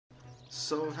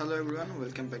So hello everyone,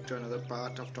 welcome back to another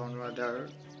part of Tomb Raider.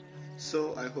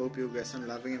 So I hope you guys are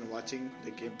loving and watching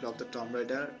the gameplay of the Tomb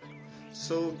Raider.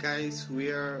 So guys,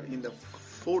 we are in the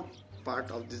fourth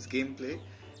part of this gameplay,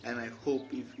 and I hope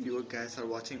if you guys are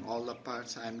watching all the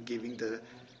parts, I am giving the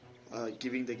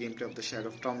gameplay of the Shadow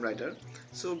of Tomb Raider.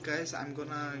 So guys, I'm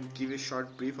gonna give a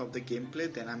short brief of the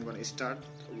gameplay, then I'm gonna start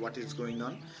what is going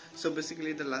on. So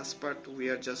basically the last part we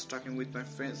are just talking with my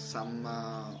friends some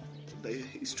the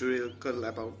historical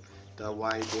about the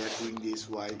why they are doing this,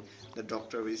 why the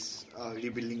doctor is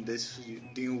rebuilding this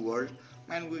new world,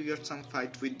 and we got some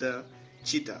fight with the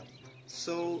cheetah.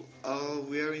 So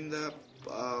we are in the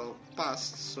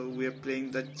past, so we are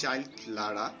playing the child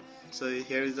Lara. So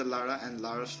here is the Lara, and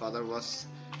Lara's father was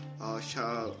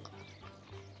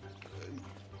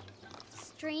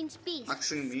strange beast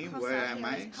asking me where am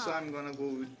I. So I'm gonna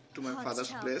go to my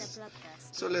father's place.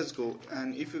 So let's go.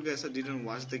 And if you guys didn't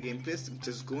watch the gameplays,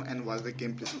 just go and watch the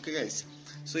gameplays. Okay guys,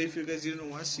 so if you guys didn't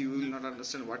watch, you will not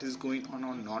understand what is going on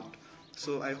or not.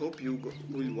 So I hope you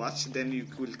will watch, then you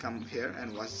will come here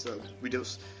and watch the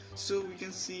videos. So we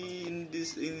can see in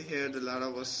here the Lara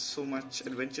was so much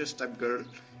adventurous type girl.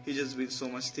 He just built so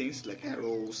much things like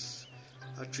arrows,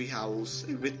 a tree house,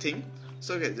 everything.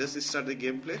 So okay, let's start the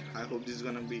gameplay. I hope this is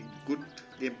gonna be good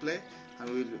gameplay,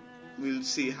 and we'll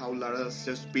see how Lara's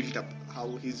just built up,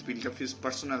 how he's built up his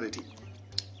personality.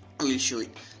 We'll show it.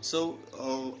 So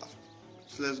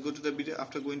let's go to the video.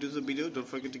 After going to the video, don't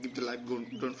forget to give the like,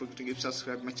 don't forget to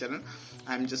subscribe my channel.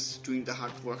 I'm just doing the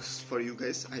hard works for you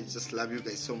guys. I just love you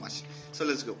guys so much. So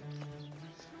let's go.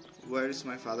 Where is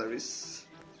my father? This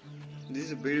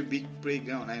is a very big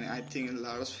playground, and I think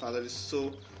Lara's father is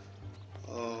so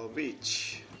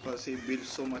rich because he built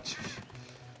so much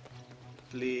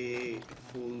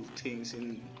playful things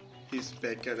in his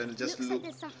backyard. And just looks look,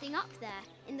 like there's something up there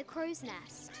in the crow's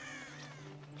nest.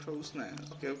 Crow's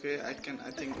nest. Okay, I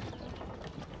think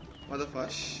what the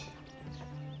fush.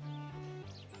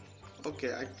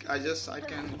 Okay, I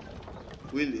can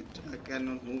wheel it. I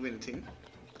cannot move anything.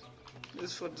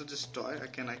 This is for the destroy. I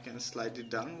can slide it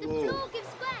down. The Whoa. floor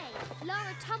gives way.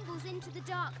 Lara tumbles into the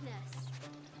darkness.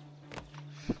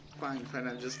 Fine,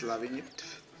 I'm just loving it.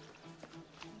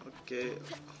 Okay.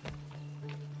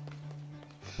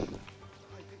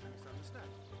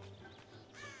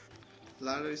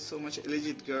 Lara is so much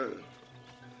legit girl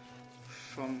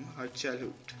from her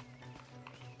childhood.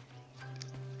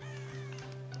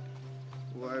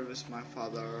 Where is my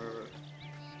father?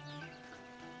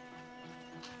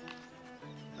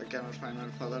 I cannot find my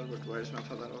father, but where is my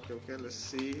father? Okay, let's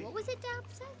see. What was it Dad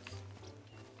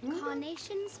said?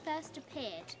 Carnations first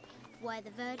appeared where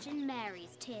the Virgin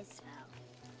Mary's tears fell.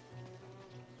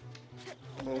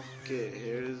 Okay,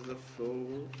 here is the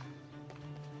floor.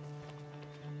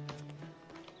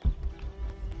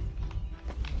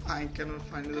 I cannot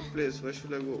find the place. Where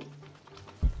should I go?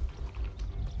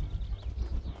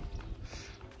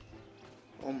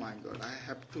 Oh my god, I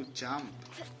have to jump.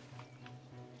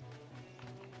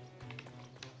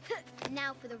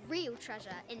 Now for the real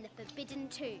treasure in the Forbidden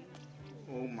Tomb.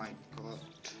 Oh my god.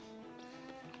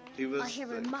 He was Our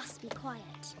hero like, must be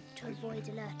quiet to avoid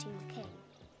alerting the king.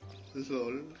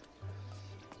 lol.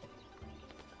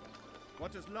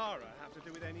 What does Lara have to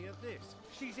do with any of this?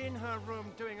 She's in her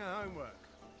room doing her homework.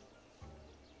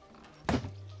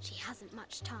 She hasn't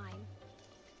much time.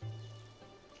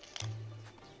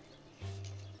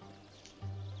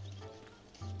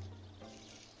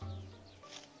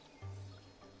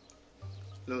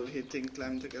 Lol, he think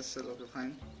climb the castle. Okay,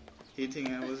 fine. He think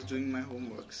I was doing my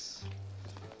homeworks.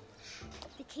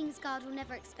 The King's Guard will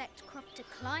never expect Croft to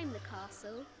climb the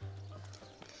castle.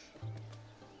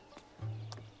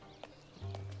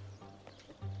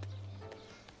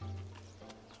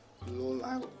 Lol,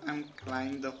 I'm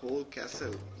climbing the whole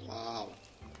castle. Wow.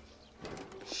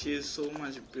 She is so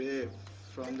much brave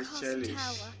from the castle childish.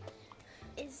 tower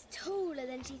is taller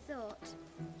than she thought.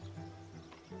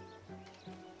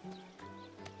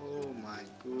 Oh my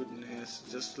goodness.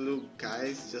 Just look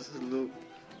guys, just look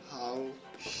how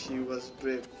she was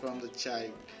brave from the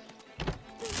child.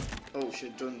 Oh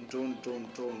shit, don't do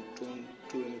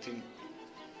anything.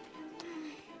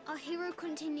 Our hero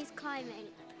continues climbing,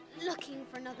 looking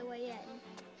for another way in.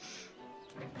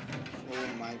 Oh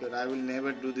my god, I will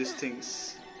never do these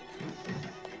things.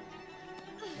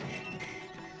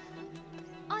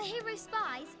 Our hero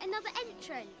spies another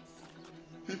entrance.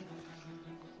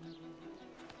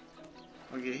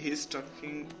 Okay, he's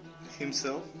talking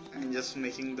himself and just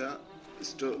making the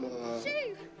Shoo,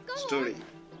 go story.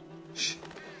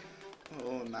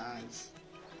 Oh, nice.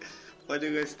 What do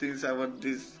you guys think about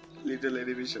these little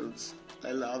animations?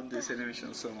 I love this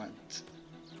animation so much.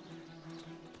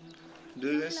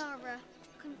 Do this. Lara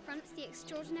confronts the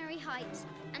extraordinary height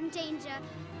and danger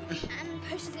and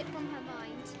pushes it from her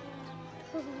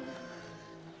mind.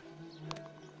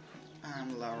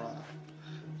 I'm Lara.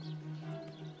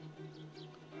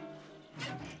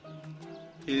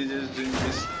 He's just doing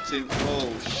this thing.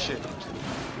 Oh shit.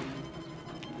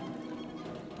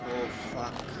 Oh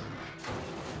fuck.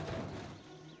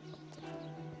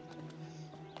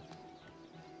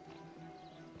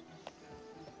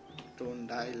 Don't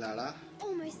die, Lara.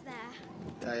 Almost there.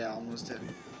 Yeah, almost there.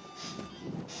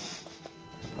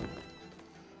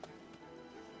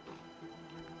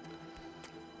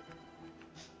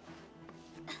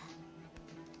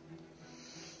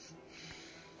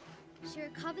 She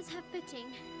recovers her footing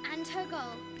and her goal.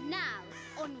 Now,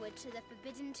 onward to the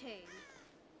Forbidden Tomb.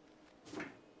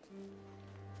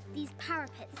 These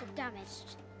parapets are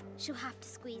damaged. She'll have to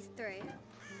squeeze through.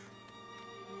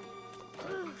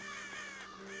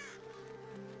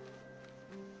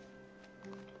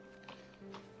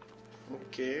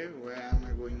 Okay, where am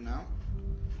I going now?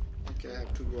 Okay, I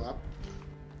have to go up.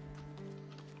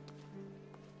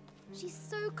 She's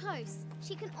so close.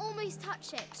 She can almost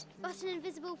touch it. But an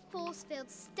invisible force field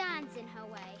stands in her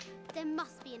way. There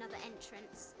must be another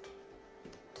entrance.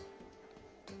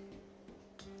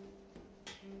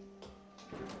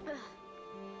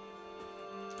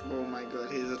 Oh my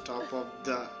god, he's the top of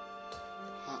the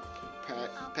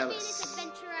Our palace. fearless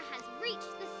adventurer has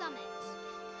reached the summit.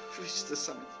 Reach the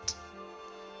summit.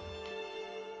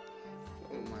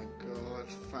 Oh my god,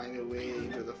 find a way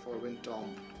into the Forbidden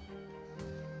Tomb.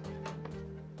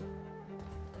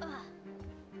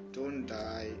 Don't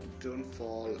die, don't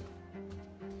fall.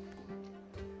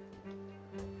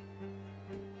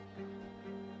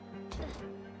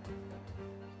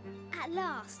 At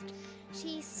last,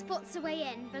 she spots a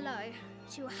way in below.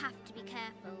 She will have to be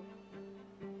careful.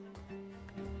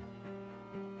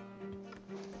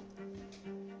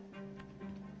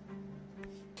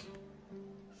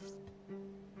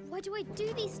 Why do I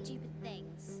do these stupid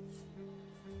things?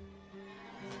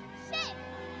 Shit!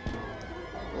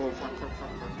 Oh fuck, fuck, fuck,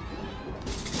 fuck.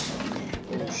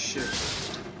 Oh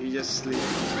shit. He just sleep.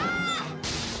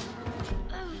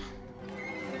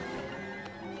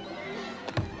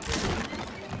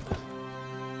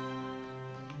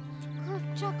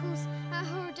 Croft chuckles at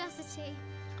her audacity.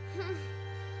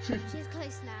 She's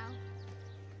close now.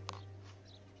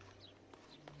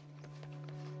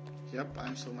 Yep,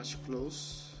 I'm so much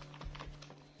close.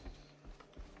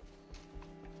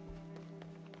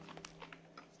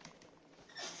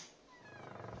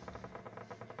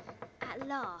 At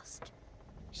last,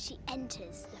 she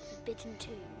enters the Forbidden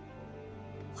Tomb.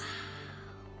 Wow.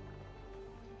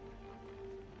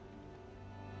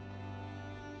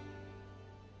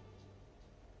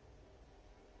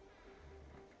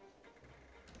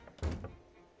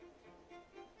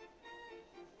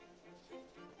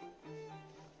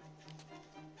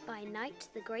 By night,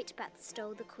 the great bat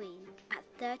stole the queen at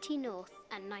 30 north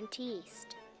and 90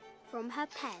 east. From her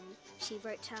pen, she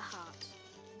wrote her heart.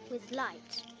 With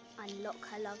light, unlock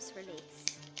her love's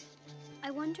release.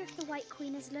 I wonder if the White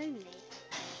Queen is lonely.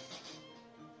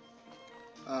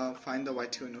 Find the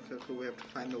White Queen. Okay, okay, we have to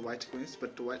find the White Queens.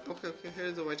 But the White. Okay, okay,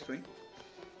 here's the White Queen.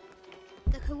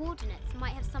 The coordinates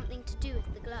might have something to do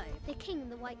with the glow. The king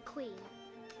and the White Queen.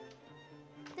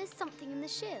 There's something in the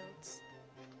shields.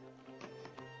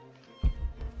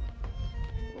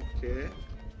 Okay.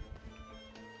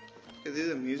 Okay, this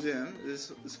is a museum.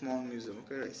 This is a small museum.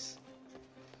 Okay, guys.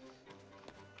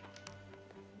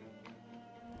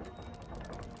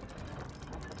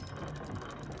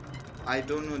 I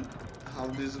don't know how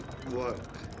this work.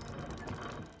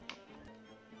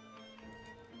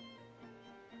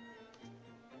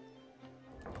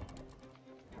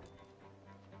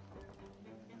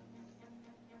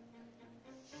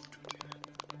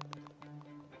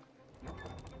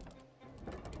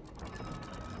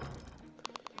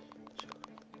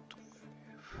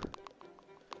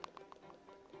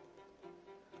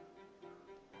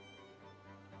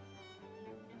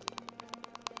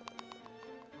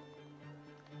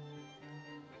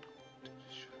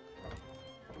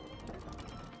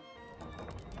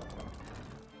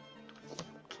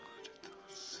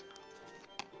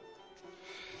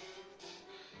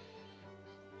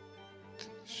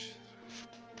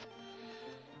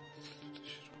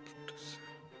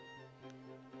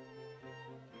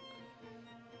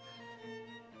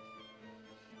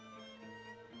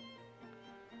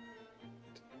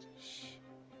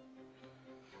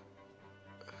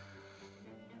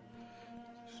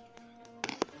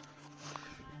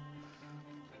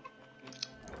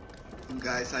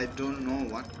 Guys, I don't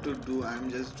know what to do. I'm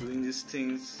just doing these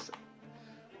things.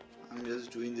 I'm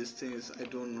just doing these things. I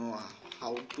don't know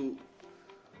how to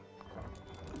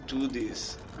do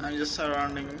this. I'm just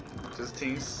surrounding these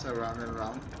things around and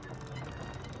around.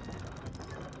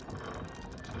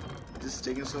 This is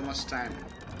taking so much time.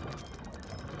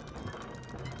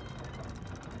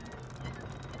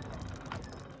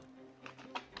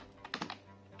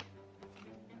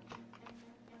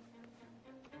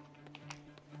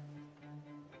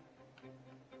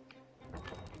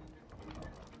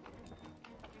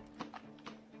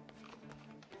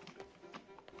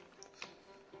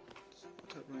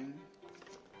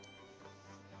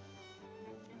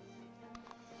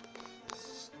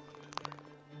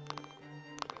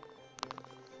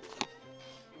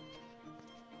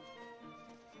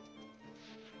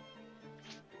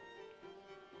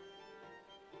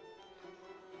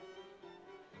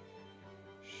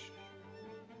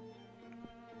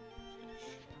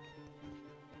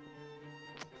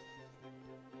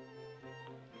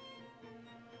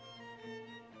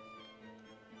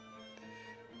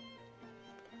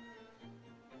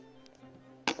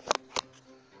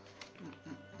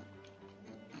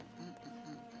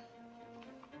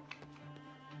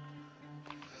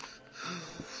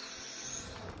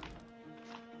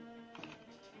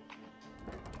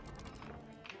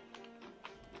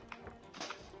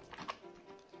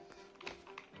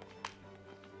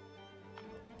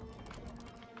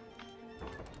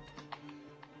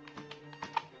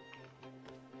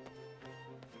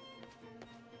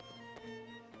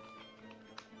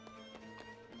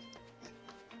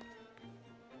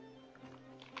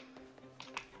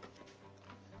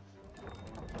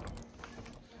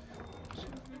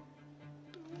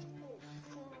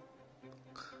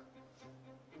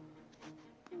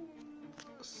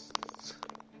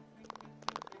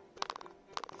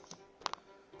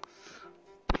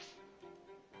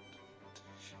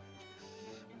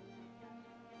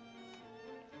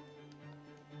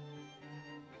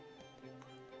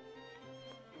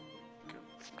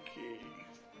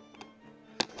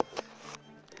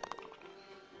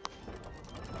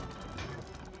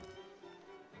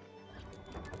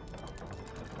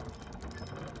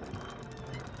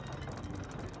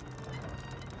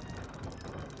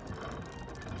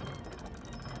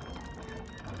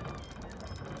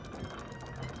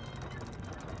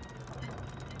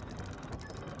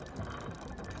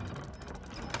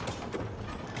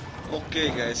 Okay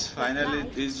guys, finally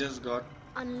this just got...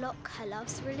 Unlock her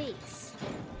love's release.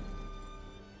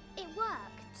 It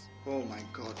worked. Oh my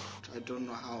god, I don't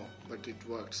know how, but it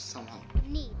worked somehow.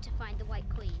 Need to find the White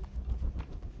Queen.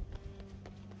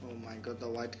 Oh my god, the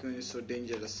White Queen is so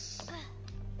dangerous.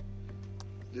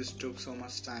 This took so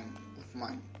much time of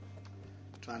mine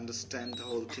to understand the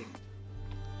whole thing.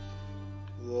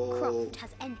 Whoa. Croft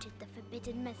has entered the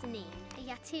forbidden mezzanine. A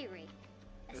Yatiri.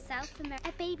 A South American...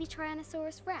 A baby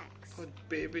Tyrannosaurus Rex. Oh,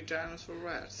 baby Tyrannosaurus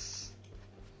Rex.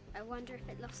 I wonder if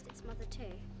it lost its mother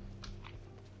too.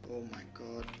 Oh my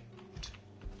god.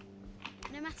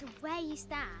 No matter where you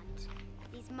stand,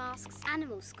 these masks,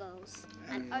 animal skulls,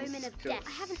 an omen of death.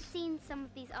 I haven't seen some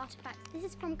of these artifacts. This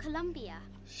is from Colombia.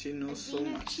 She knows so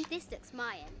much. This looks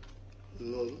Mayan.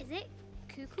 Lol. Is it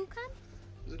Kukulkan?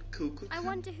 Is it Kukulkan? I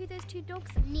wonder who those two dogs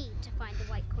are. Need to find the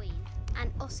White Queen.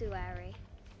 An ossuary.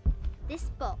 This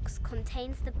box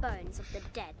contains the bones of the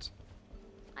dead.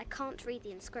 I can't read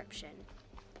the inscription.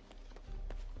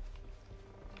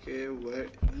 Okay, where?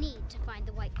 Need to find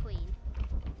the White Queen.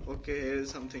 Okay, here is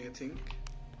something I think.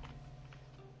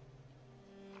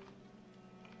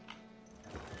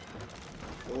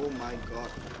 Oh my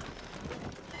god.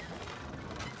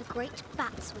 The great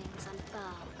bat's wings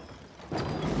unfurl.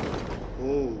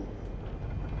 Oh.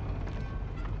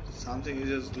 Something is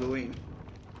just glowing.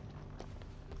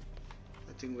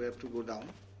 I think we have to go down.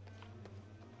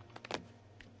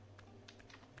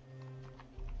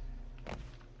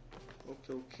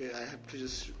 Okay, I have to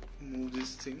just move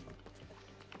this thing.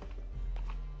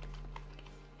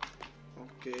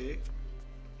 Okay.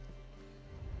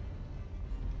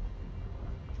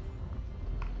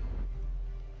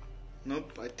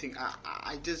 Nope, I think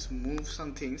I just move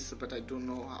some things, but I don't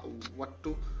know what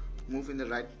to move in the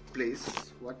right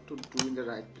place, what to do in the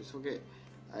right place. Okay,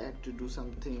 I have to do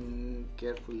something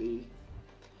carefully.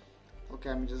 Okay,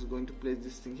 I'm just going to place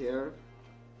this thing here.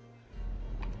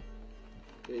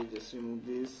 Okay, just remove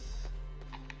this.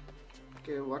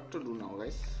 Okay, what to do now,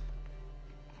 guys?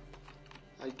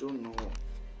 I don't know.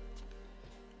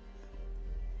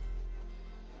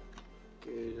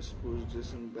 Okay, just push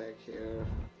this in back here.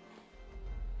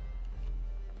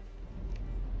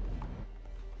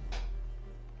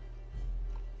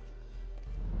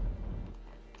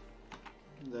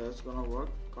 That's gonna work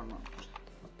or not?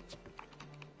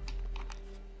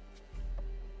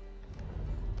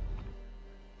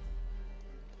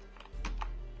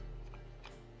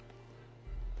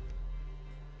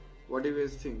 What do you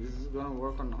guys think? This is gonna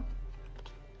work or not?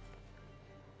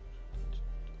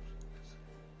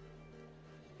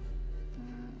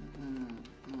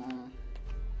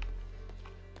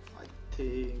 I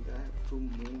think I have to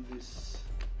move this.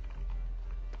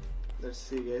 Let's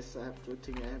see, guys. I have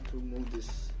to move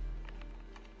this.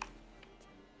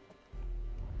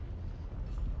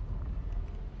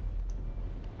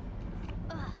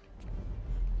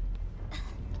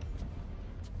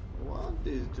 What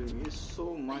is doing? He's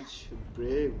so much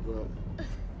brave, bro.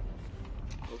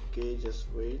 Okay, just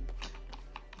wait.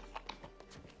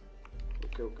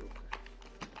 Okay.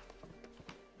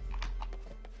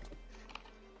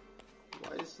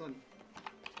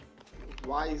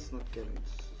 Why is not getting?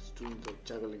 It's doing the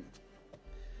juggling.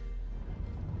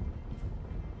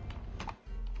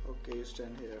 Okay, you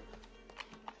stand here.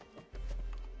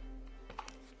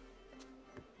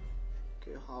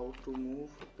 Okay, how to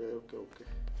move? Okay.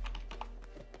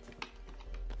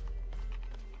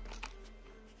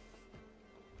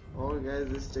 Oh guys,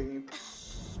 this is taking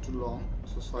too long,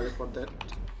 so sorry for that,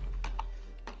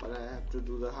 but I have to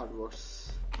do the hard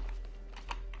works.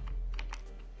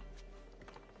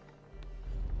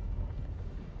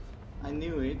 I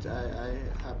knew it. I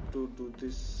have to do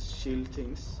these shield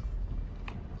things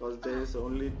because there is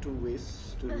only 2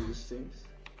 ways to do these things.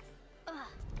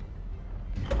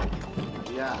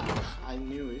 Yeah, I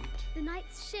knew it. The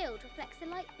knight's shield reflects the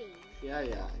light beam. Yeah, I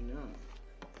know.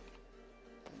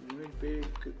 I knew it very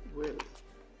well.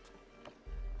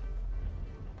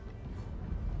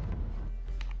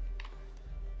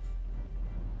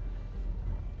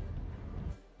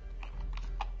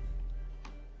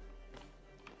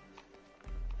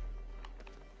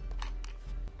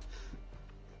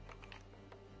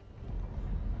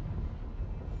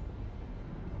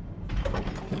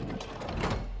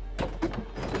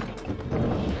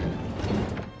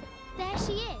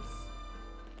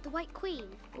 White Queen.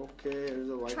 Okay, there's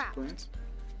a White Trapped. Queen.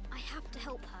 I have to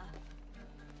help her.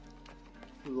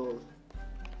 Lol.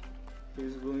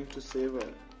 He's going to save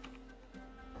her.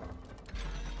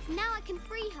 Now I can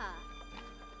free her.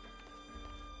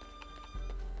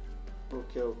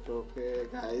 Okay,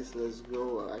 guys, let's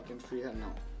go. I can free her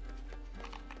now.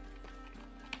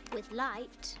 With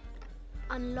light,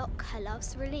 unlock her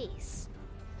love's release.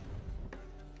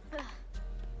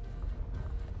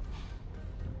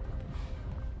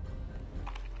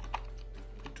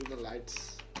 To the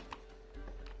lights.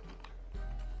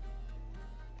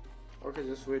 Okay,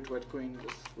 just wait, White Queen,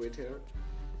 just wait here.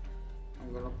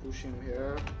 I'm gonna push him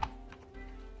here.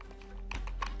 I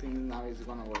think now it's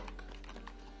gonna work.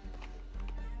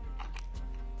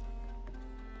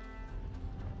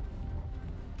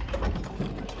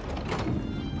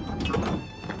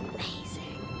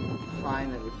 Amazing.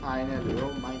 Finally.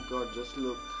 Oh my god, just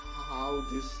look how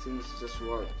these things just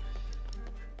work.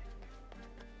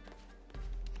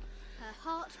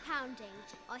 Heart pounding,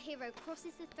 our hero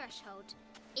crosses the threshold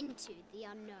into the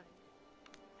unknown.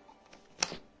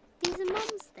 These are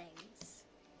Mum's things.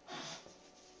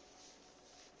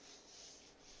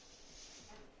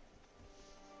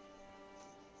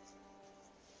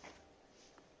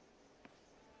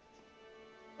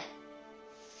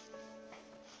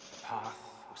 The path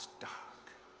was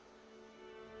dark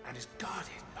and is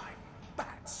guarded by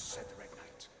bats, said the Red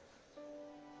Knight.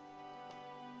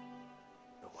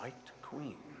 The White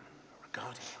Queen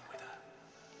regarded him with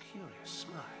a curious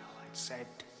smile and said,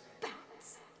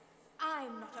 Bats!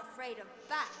 I'm not afraid of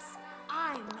bats.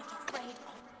 I'm not afraid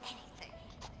of anything.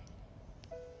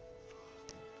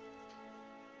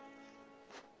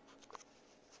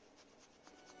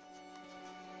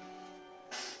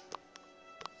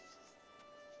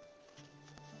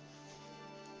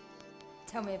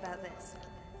 Tell me about this.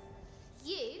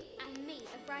 You and me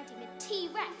are riding a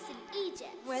T-Rex in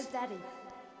Egypt. Where's Daddy?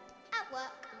 At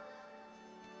work.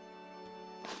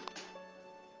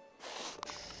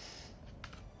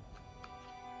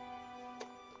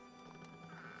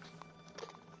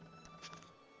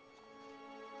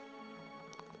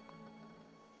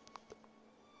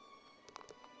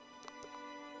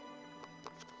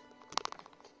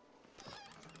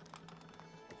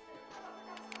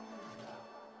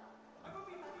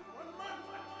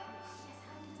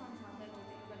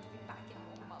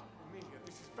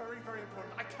 very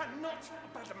important. I cannot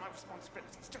abandon my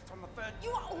responsibilities just on the verge.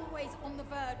 You are always on the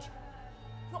verge.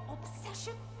 Your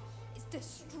obsession is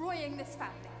destroying this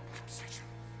family. Obsession?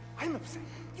 I'm obsessed.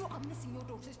 You are missing your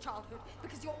daughter's childhood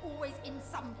because you're always in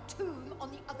some tomb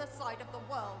on the other side of the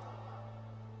world.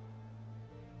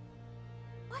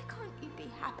 Why can't you be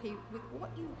happy with what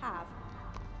you have?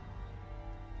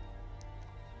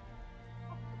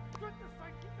 Oh, for goodness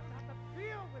sake, you don't have to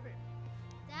deal with it.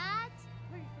 Dad?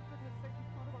 Please, for goodness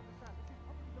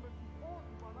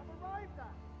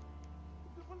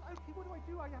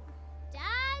Dad?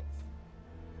 Dad!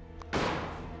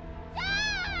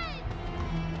 Dad!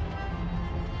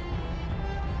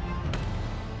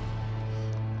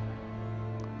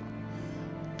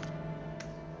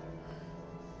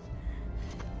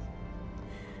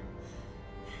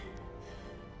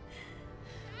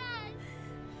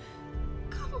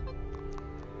 Come on.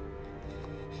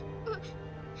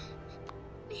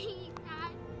 Please,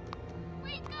 Dad.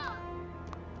 Wake up.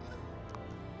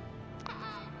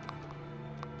 Dad.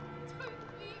 Don't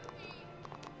leave me.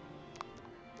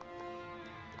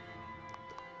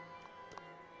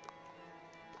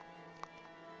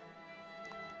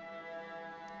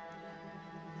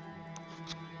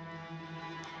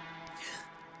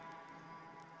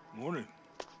 Morning.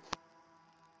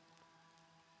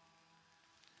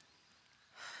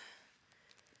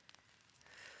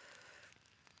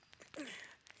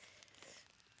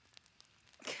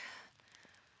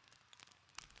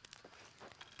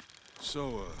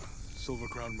 So, Silver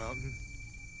Crown Mountain?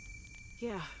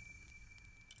 Yeah.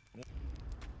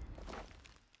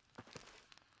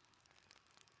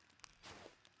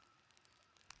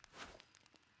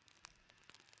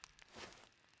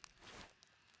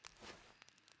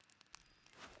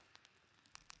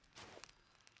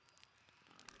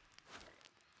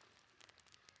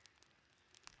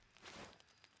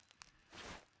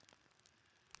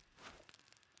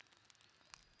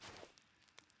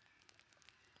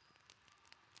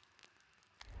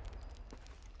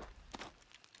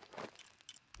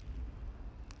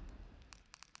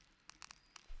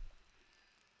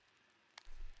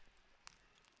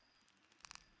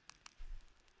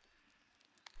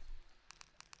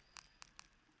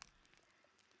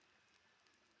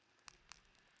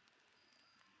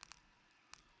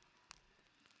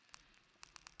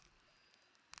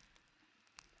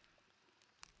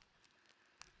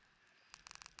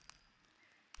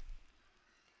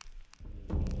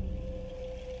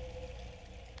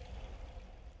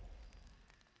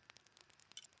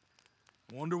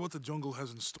 Wonder what the jungle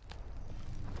has in store.